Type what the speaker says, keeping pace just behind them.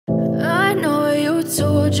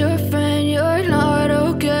told your friend you're not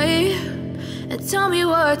okay, and tell me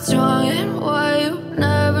what's wrong and why you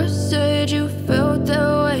never said you felt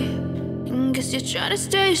that way. And guess you're trying to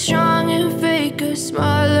stay strong and fake a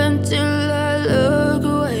smile until I look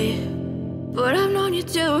away. But I've known you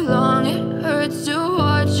too long, it hurts to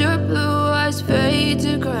watch your blue eyes fade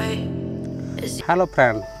to gray. Hello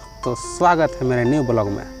friend, तो स्वागत है मेरे new blog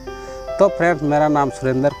में। तो friends, मेरा नाम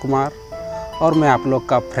सुरेंद्र कुमार और मैं आप लोग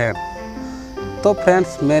का फ्रेंड। तो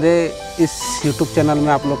फ्रेंड्स, मेरे इस यूट्यूब चैनल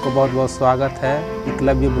में आप लोग को बहुत बहुत स्वागत है,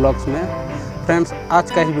 एकलव्य ब्लॉग्स में। फ्रेंड्स,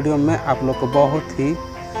 आज का इस वीडियो में आप लोग को बहुत ही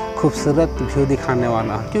खूबसूरत व्यू दिखाने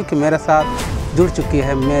वाला हूँ, क्योंकि मेरे साथ जुड़ चुकी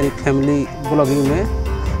है मेरी फैमिली ब्लॉगिंग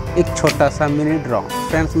में एक छोटा सा मिनी ड्रोन।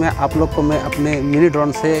 फ्रेंड्स, मैं आप लोग को मैं अपने मिनी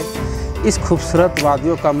ड्रोन से इस खूबसूरत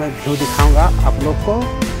वादियों का मैं व्यू दिखाऊंगा आप लोग को,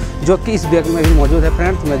 जो कि इस बैग में भी मौजूद है।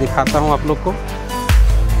 फ्रेंड्स, मैं दिखाता हूं आप लोग को।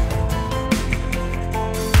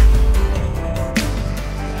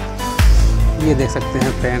 ये देख सकते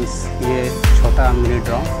हैं फ्रेंड्स, ये छोटा मिनी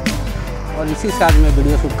ड्रोन, और इसी से आज मैं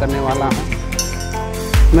वीडियो शूट करने वाला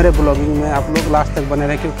हूं। मेरे ब्लॉगिंग में आप लोग लास्ट तक बने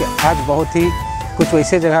रहे, क्योंकि आज बहुत ही कुछ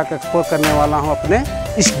वैसे जगह का एक्सप्लोर करने वाला हूं अपने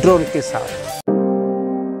इस ड्रोन के साथ।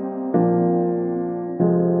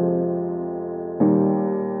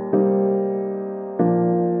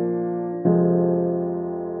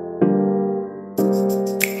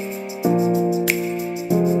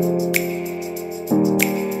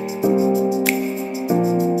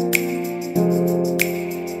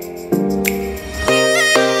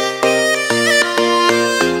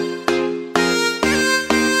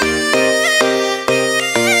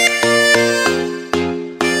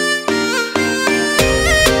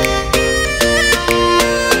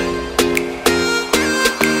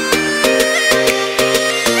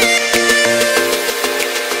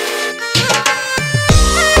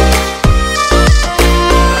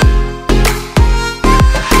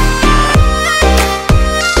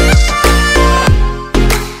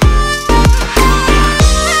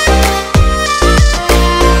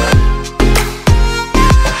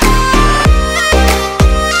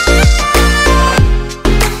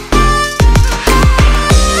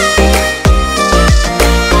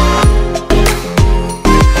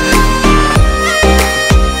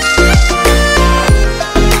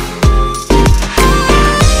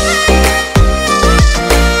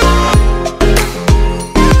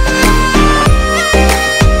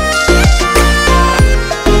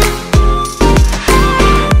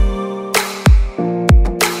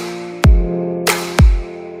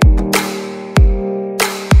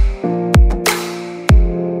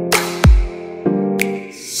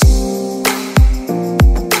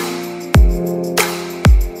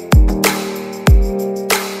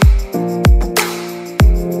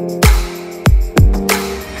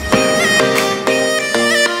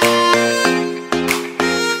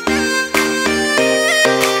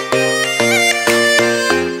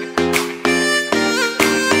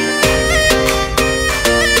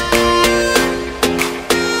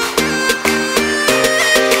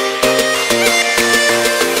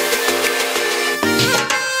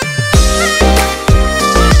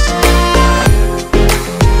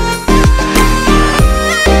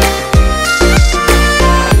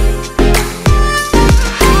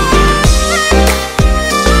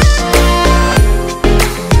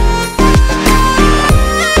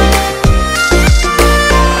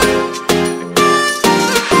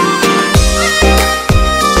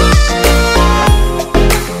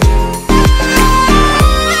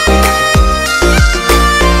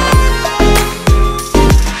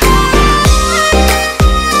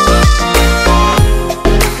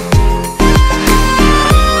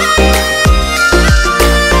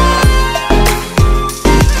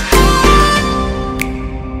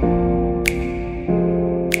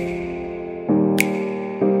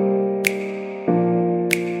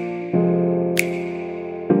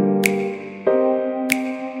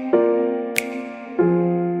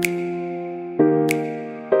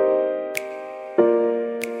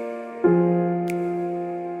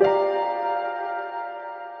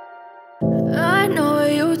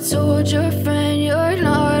 Told your friend you're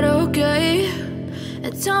not okay,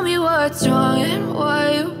 and tell me what's wrong and why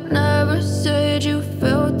you never said you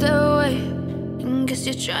felt that way. And guess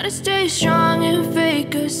you're trying to stay strong and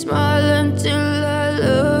fake a smile until I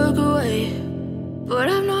look away. But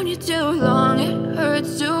I've known you too long, it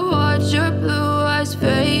hurts to watch your blue eyes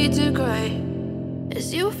fade to gray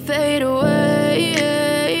as you fade away,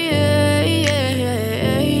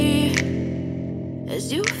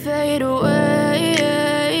 as you fade away.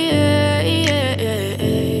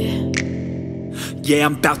 yeah,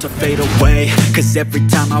 I'm about to fade away. Cause every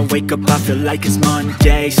time I wake up I feel like it's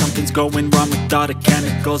Monday. Something's going wrong with all the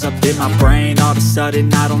chemicals up in my brain. All of a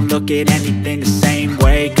sudden I don't look at anything the same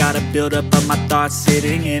way. Gotta build up of my thoughts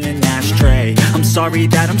sitting in an ashtray. I'm sorry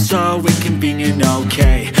that I'm so inconvenient,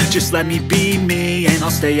 okay. Just let me be me and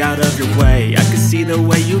I'll stay out of your way. I can see the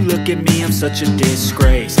way you look at me, I'm such a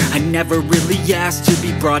disgrace. I never really asked to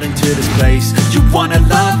be brought into this place. You wanna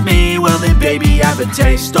love me? Well then baby, have a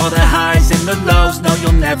taste. All the highs and the lows, no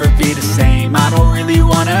you'll never be the same. I don't really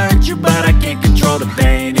wanna hurt you, but I can't control the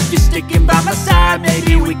pain. If you're sticking by my side,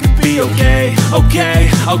 maybe we could be okay.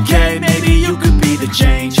 Okay, maybe you could be the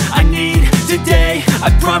change I need today. I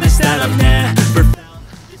promise that I've never.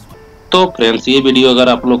 तो friends, ये video अगर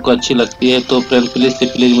आप लोग को अच्छी लगती है तो फ्रेंड्स प्लीज से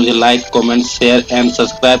प्लीज मुझे like, comment, share and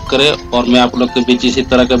subscribe करें। और मैं आप लोग के बीच इसी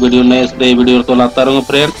तरह का वीडियो नए वीडियो तो लाता रहूँगा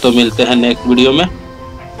फ्रेंड्स। तो मिलते हैं नेक्स्ट वीडियो में।